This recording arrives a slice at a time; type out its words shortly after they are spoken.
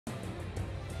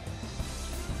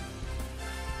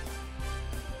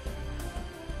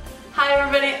Hi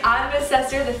everybody, I'm Miss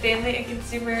Esther, the Family and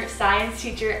Consumer Science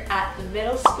teacher at the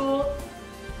middle school.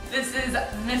 This is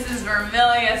Mrs.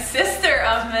 Vermilia, sister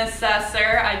of Miss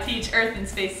Esther. I teach Earth and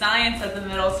Space Science at the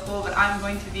middle school, but I'm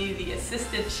going to be the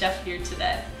assistant chef here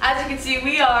today. As you can see,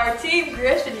 we are Team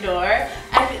Gryffindor,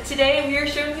 and today we are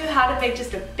showing you how to make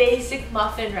just a basic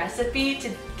muffin recipe to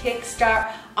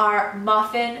kickstart our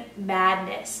Muffin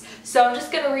Madness. So I'm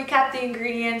just going to recap the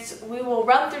ingredients. We will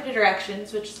run through the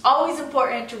directions, which is always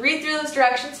important to read through those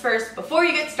directions first before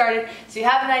you get started so you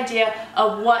have an idea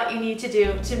of what you need to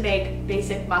do to make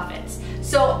basic muffins.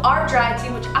 So our dry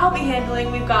team, which I'll be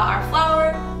handling, we've got our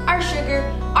flour, our sugar,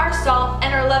 our salt,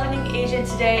 and our leavening agent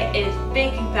today is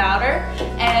baking powder,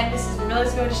 and Mrs. Vermilia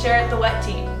is going to share the wet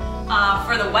team.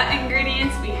 For the wet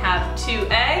ingredients, we have 2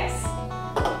 eggs,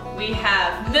 we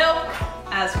have milk,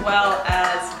 as well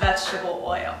as vegetable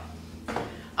oil.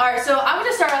 Alright, so I'm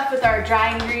going to start off with our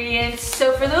dry ingredients.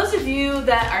 So for those of you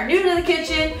that are new to the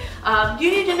kitchen, you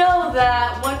need to know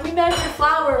that when we measure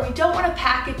flour, we don't want to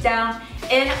pack it down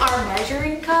in our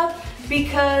measuring cup,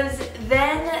 because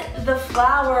then the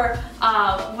flour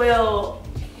will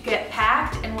get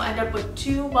packed and we'll end up with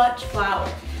too much flour.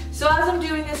 So as I'm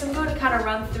doing this, I'm going to kind of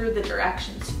run through the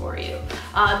directions for you.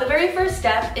 The very first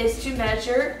step is to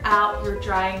measure out your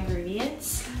dry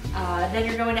ingredients. Then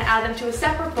you're going to add them to a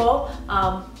separate bowl.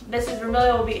 Mrs.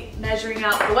 Vermilia will be measuring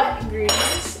out the wet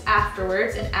ingredients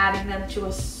afterwards and adding them to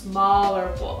a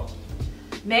smaller bowl.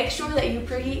 Make sure that you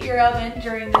preheat your oven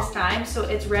during this time so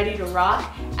it's ready to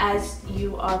rock as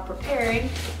you are preparing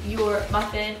your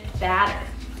muffin batter.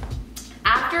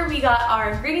 After we got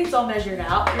our ingredients all measured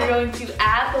out, you're going to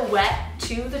add the wet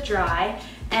to the dry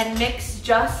and mix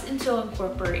just until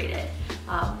incorporated.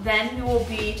 Then we will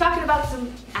be talking about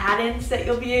some add-ins that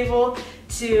you'll be able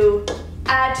to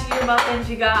add to your muffins.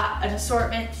 We got an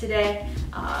assortment today.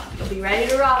 You'll be ready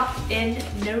to rock in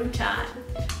no time.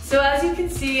 So as you can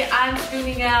see, I'm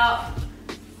spooning out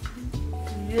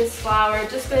this flour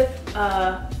just with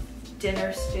a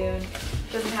dinner spoon.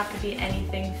 Doesn't have to be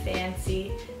anything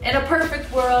fancy. In a perfect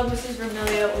world, Mrs.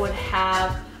 Vermilia would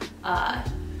have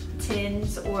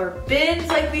tins or bins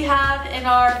like we have in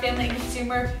our Family and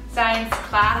Consumer Science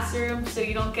classroom, so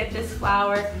you don't get this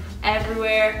flour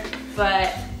everywhere,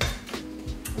 but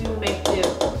we will make do.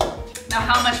 Now,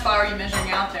 how much flour are you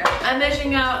measuring out there? I'm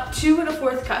measuring out 2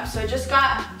 1/4 cups. So I just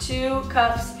got 2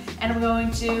 cups, and I'm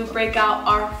going to break out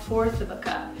our 1/4 of a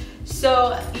cup.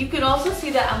 So you can also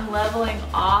see that I'm leveling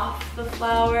off the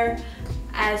flour.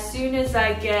 As soon as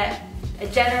I get a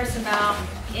generous amount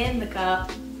in the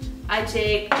cup, I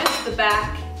take just the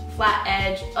back flat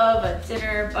edge of a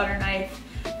thinner butter knife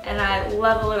and I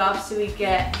level it off so we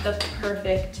get the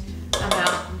perfect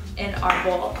amount in our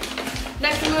bowl.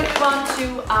 Next, we're going to move on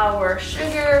to our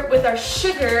sugar. With our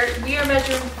sugar, we are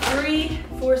measuring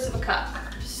 3/4 of a cup.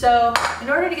 So in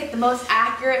order to get the most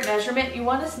accurate measurement, you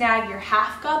want to snag your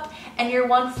 1/2 cup and your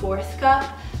 1/4 cup,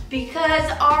 because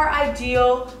our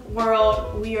ideal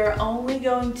world, we are only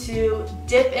going to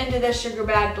dip into the sugar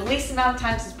bag the least amount of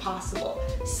times as possible.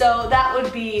 So that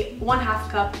would be 1/2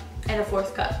 cup and a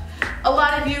 1/4 cup. A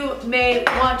lot of you may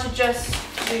want to just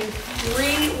do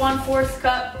 3 1/4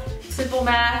 cup, simple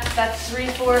math, that's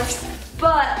 3/4,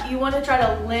 but you want to try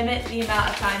to limit the amount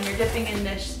of time you're dipping in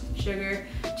this sugar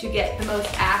to get the most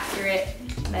accurate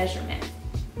measurement.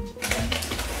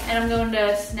 And I'm going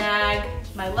to snag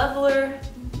my leveler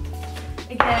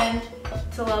again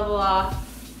to level off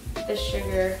the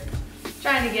sugar,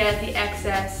 trying to get the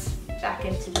excess back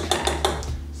into the bag.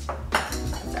 So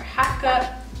that's our 1/2 cup,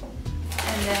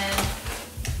 and then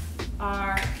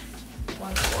our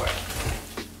 1/4.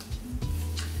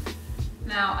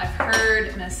 Now, I've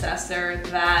heard, Miss Esther,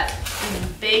 that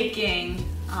in baking,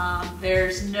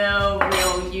 there's no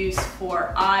real use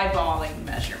for eyeballing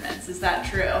measurements. Is that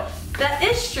true? That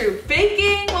is true.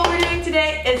 Baking, what we're doing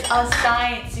today, is a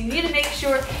science. You need to make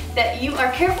sure that you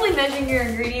are carefully measuring your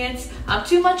ingredients.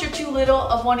 Too much or too little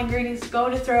of one ingredient is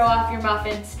going to throw off your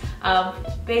muffins.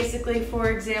 Basically, for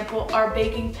example, our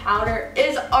baking powder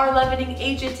is our leavening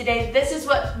agent today. This is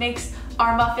what makes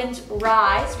our muffins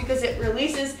rise because it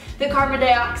releases the carbon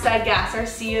dioxide gas, our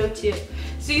CO2.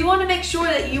 So you want to make sure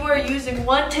that you are using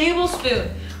 1 tablespoon.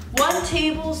 1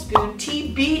 tablespoon,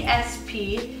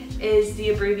 TBSP is the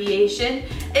abbreviation,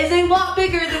 is a lot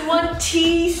bigger than 1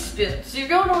 teaspoon. So you're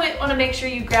going to want to make sure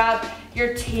you grab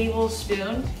your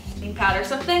tablespoon baking powder.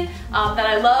 Something that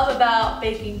I love about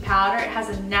baking powder, it has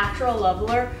a natural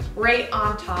leveler right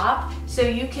on top. So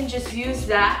you can just use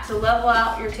that to level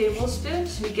out your tablespoon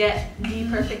so we get the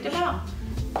perfect amount.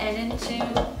 And into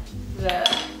the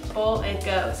bowl it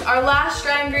goes. Our last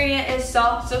dry ingredient is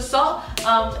salt. So salt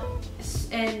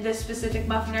in this specific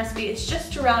muffin recipe, it's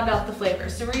just to round out the flavor.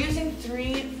 So we're using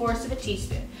 3/4 of a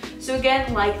teaspoon. So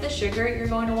again, like the sugar, you're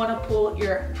going to want to pull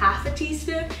your 1/2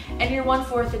 teaspoon and your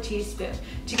 1/4 a teaspoon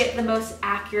to get the most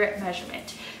accurate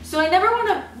measurement. So I never want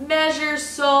to measure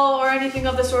salt or anything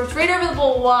of the sort right over the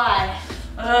bowl. Why?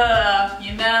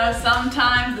 You know,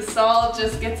 sometimes the salt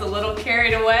just gets a little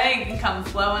carried away and can come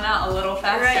flowing out a little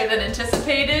faster than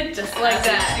anticipated, just like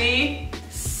that. See?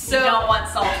 So you don't want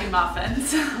salty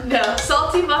muffins. No,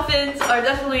 salty muffins are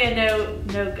definitely a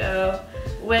no-go.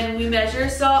 When we measure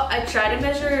salt, I try to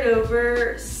measure it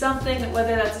over something,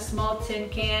 whether that's a small tin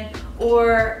can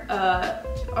or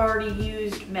already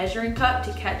used measuring cup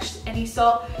to catch any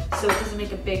salt, so it doesn't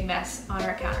make a big mess on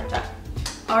our countertop.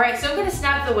 All right, so I'm gonna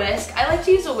snap the whisk. I like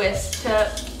to use a whisk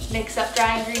to mix up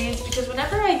dry ingredients because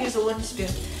whenever I use a wooden spoon,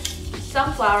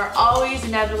 some flour always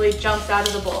inevitably jumps out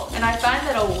of the bowl. And I find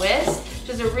that a whisk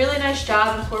does a really nice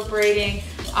job incorporating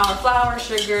flour,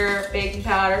 sugar, baking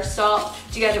powder, salt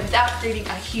together without creating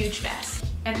a huge mess.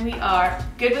 And we are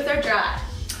good with our dry.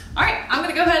 All right, I'm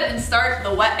gonna go ahead and start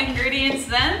the wet ingredients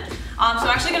then. So I'm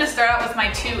actually gonna start out with my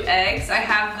 2 eggs. I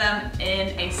have them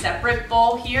in a separate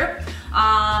bowl here.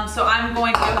 So I'm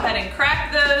going to go ahead and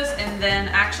crack those and then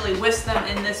actually whisk them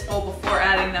in this bowl before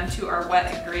adding them to our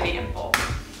wet ingredient bowl.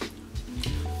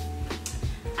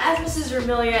 As Mrs.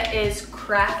 Vermilia is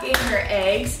cracking her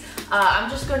eggs, I'm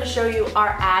just going to show you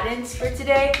our add-ins for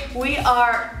today. We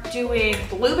are doing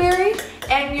blueberry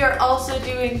and we are also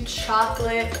doing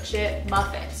chocolate chip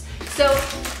muffins. So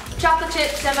chocolate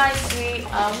chip, semi-sweet,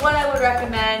 what I would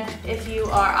recommend if you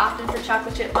are opting for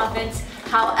chocolate chip muffins.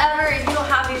 However, if you don't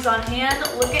have these on hand,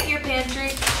 look at your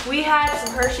pantry. We had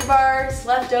some Hershey bars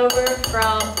left over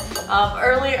from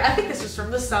earlier, I think this was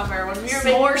from the summer when we were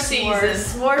making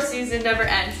s'mores. S'more season never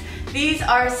ends. These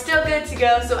are still good to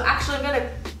go, so actually I'm gonna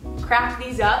crack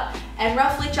these up and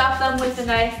roughly chop them with a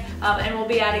knife, and we'll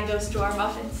be adding those to our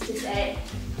muffins today.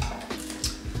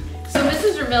 So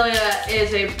Mrs. Vermilia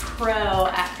is a pro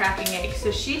at cracking eggs, so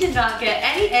she did not get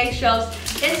any eggshells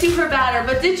into her batter,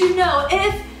 but did you know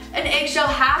if an eggshell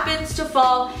happens to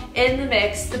fall in the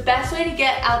mix, the best way to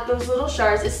get out those little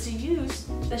shards is to use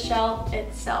the shell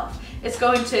itself. It's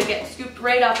going to get scooped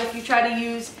right up. If you try to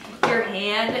use your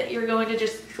hand, you're going to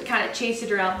just kind of chase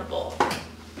it around the bowl.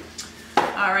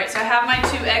 All right, so I have my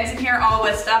 2 eggs in here all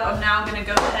whisked up. I'm now gonna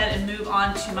go ahead and move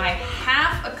on to my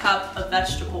 1/2 cup of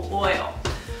vegetable oil.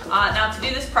 Now to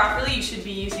do this properly, you should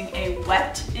be using a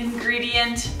wet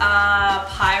ingredient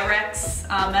Pyrex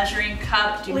measuring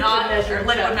cup.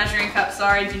 Liquid measuring cup,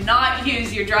 sorry. Do not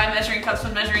use your dry measuring cups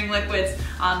when measuring liquids.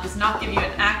 Does not give you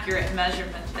an accurate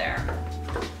measurement there.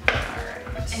 All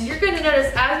right. And you're going to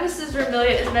notice as Mrs.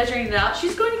 Vermilia is measuring it out,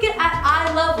 she's going to get at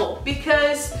eye level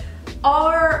because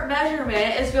our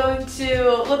measurement is going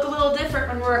to look a little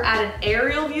different when we're at an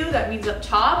aerial view, that means up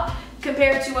top,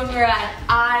 compared to when we're at an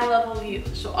eye level view.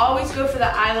 So always go for the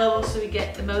eye level so we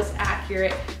get the most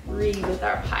accurate read with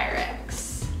our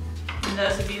Pyrex. And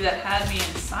those of you that had me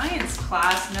in science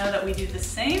class know that we do the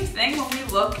same thing when we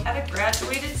look at a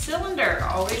graduated cylinder,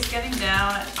 always getting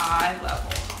down at eye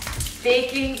level.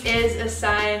 Baking is a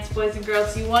science, boys and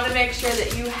girls, so you want to make sure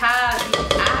that you have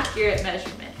the accurate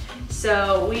measurement.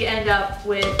 So we end up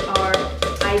with our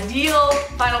ideal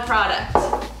final product.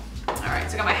 All right,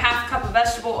 so I got my 1/2 cup of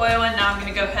vegetable oil in. Now I'm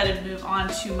gonna go ahead and move on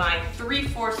to my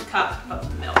 3/4 cup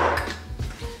of milk.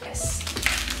 Yes.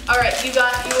 All right, you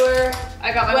got your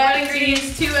I got my wet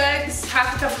ingredients, 2 eggs,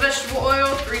 1/2 cup of vegetable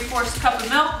oil, 3/4 cup of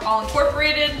milk, all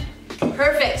incorporated.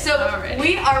 Perfect. So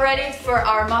we are ready for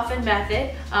our muffin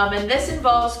method, and this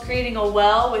involves creating a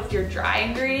well with your dry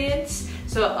ingredients.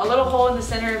 So a little hole in the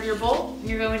center of your bowl,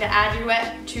 you're going to add your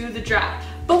wet to the dry.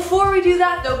 Before we do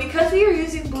that though, because we are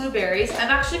using blueberries, I'm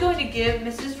actually going to give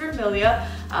Mrs. Vermilia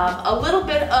a little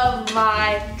bit of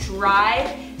my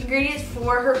dry ingredients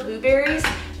for her blueberries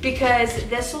because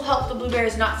this will help the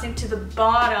blueberries not sink to the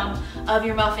bottom of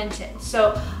your muffin tin.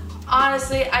 So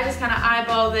honestly, I just kind of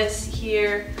eyeball this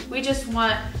here. We just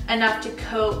want enough to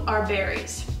coat our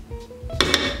berries.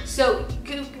 So you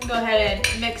can go ahead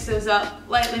and mix those up,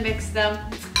 lightly mix them.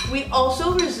 We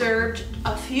also reserved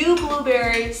a few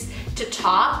blueberries to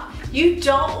top. You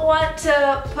don't want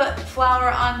to put flour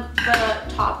on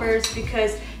the toppers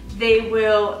because they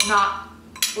will not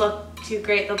look too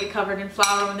great. They'll be covered in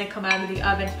flour when they come out of the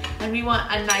oven. And we want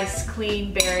a nice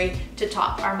clean berry to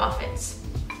top our muffins.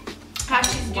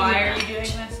 Why are you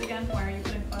doing this again? Why are you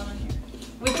putting flour in here?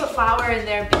 We put flour in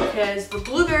there because the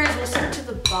blueberries will sink to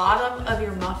the bottom of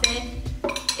your muffin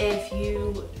if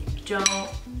you don't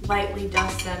lightly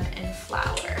dust them in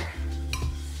flour.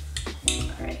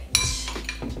 All right.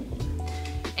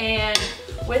 And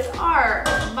with our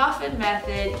muffin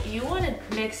method, you want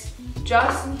to mix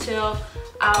just until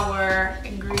our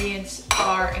ingredients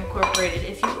are incorporated.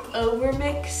 If you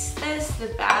overmix this, the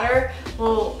batter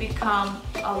will become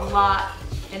a lot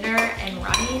thinner and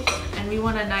runny, and we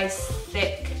want a nice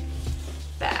thick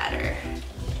batter.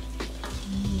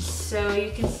 So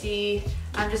you can see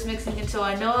I'm just mixing until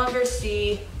I no longer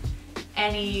see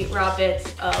any raw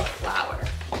bits of flour.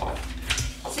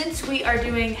 Since we are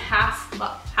doing half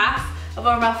of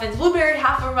our muffins blueberry,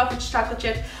 half of our muffins chocolate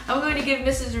chip, I'm going to give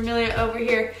Mrs. Vermilia over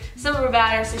here some of her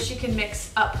batter so she can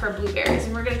mix up her blueberries.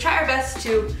 And we're going to try our best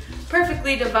to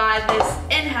perfectly divide this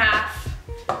in half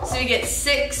so we get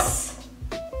 6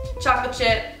 chocolate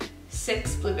chip,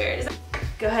 6 blueberries.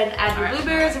 Go ahead and add your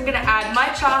blueberries. I'm going to add my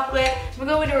chocolate. I'm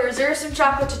going to reserve some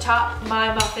chocolate to top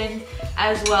my muffin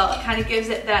as well. It kind of gives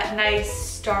it that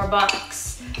nice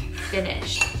Starbucks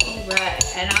finish. All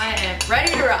right, and I am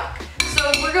ready to rock. So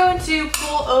we're going to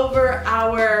pull over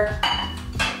our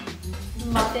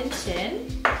muffin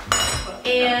tin,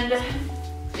 and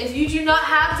if you do not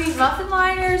have these muffin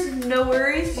liners, no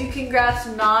worries, you can grab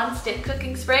some non-stick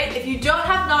cooking spray. If you don't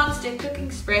have non-stick cooking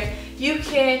spray, you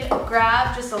can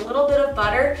grab just a little bit of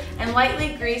butter and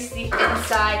lightly grease the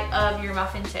inside of your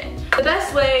muffin tin. The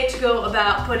best way to go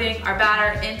about putting our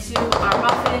batter into our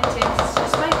muffin tins is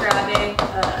just by grabbing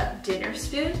a dinner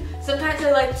spoon. Sometimes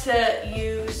I like to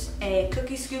use a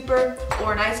cookie scooper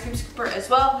or an ice cream scooper as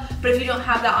well, but if you don't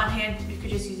have that on hand, you could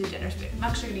just use a dinner spoon. I'm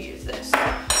actually gonna use this.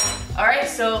 All right,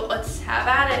 so let's have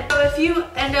at it. So if you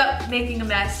end up making a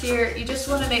mess here, you just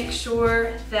wanna make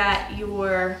sure that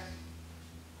your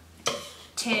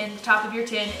tin, the top of your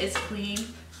tin is clean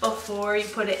before you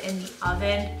put it in the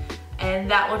oven, and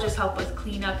that will just help with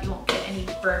cleanup. You won't get any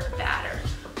burnt batter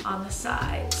on the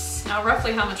sides. Now,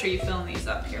 roughly how much are you filling these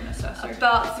up here, Miss Esther?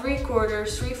 About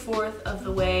 3/4 of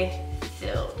the way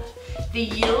filled. The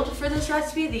yield for this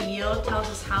recipe, the yield tells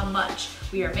us how much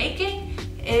we are making,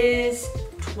 is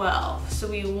 12. So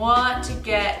we want to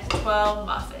get 12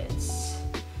 muffins.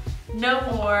 No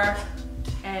more,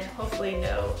 and hopefully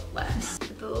no less.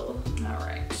 All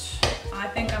right. I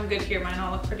think I'm good here. Mine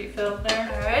all look pretty filled there.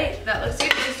 All right, that looks good.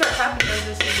 You can start topping those.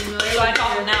 This is really so I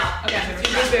top them now. Okay.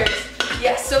 Blueberries.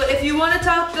 Yes, so if you want to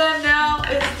top them now,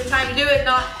 it's the time to do it,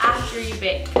 not after you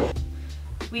bake.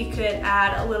 We could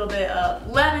add a little bit of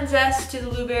lemon zest to the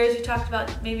blueberries. We talked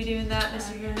about maybe doing that,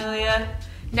 Mrs. Vermilia,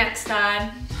 next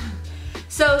time.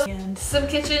 So, some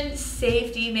kitchen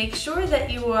safety. Make sure that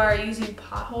you are using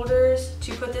pot holders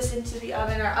to put this into the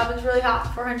oven. Our oven's really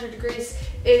hot, 400 degrees.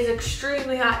 It is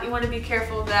extremely hot. You want to be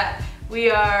careful that we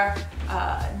are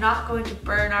not going to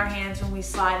burn our hands when we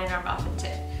slide in our muffin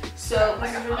tin. So,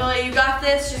 Mrs. Vermilia, you got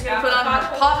this. She's gonna put on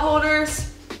her pot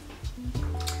holders.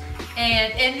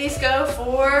 And in these go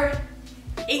for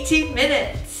 18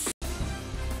 minutes.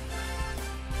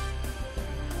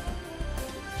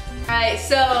 Alright,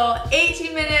 so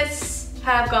 18 minutes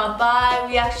have gone by.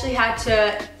 We actually had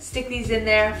to stick these in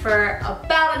there for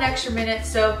about an extra minute,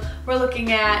 so we're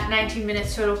looking at 19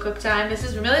 minutes total cook time.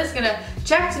 Mrs. Vermilia is gonna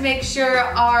check to make sure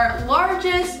our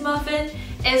largest muffin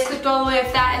is cooked all the way.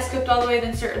 If that is cooked all the way,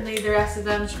 then certainly the rest of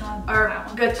them are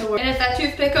good to work. And if that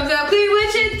toothpick comes out clean,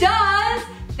 which it does,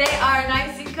 they are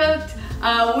nice and cooked.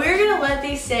 We're gonna let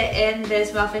these sit in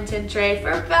this muffin tin tray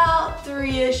for about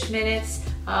 3-ish minutes.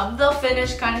 They'll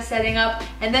finish kind of setting up,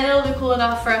 and then it'll be cool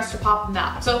enough for us to pop them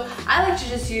out. So I like to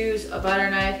just use a butter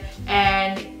knife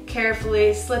and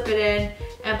carefully slip it in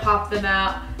and pop them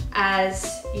out.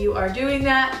 As you are doing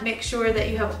that, make sure that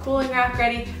you have a cooling rack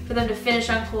ready for them to finish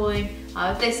uncooling.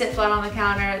 If they sit flat on the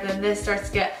counter, then this starts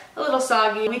to get a little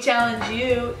soggy. We challenge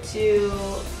you to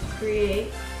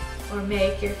create or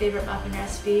make your favorite muffin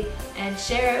recipe and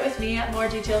share it with me. More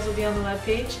details will be on the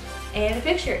webpage, and a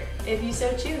picture if you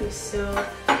so choose. So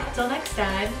until next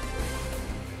time,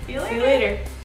 see you later.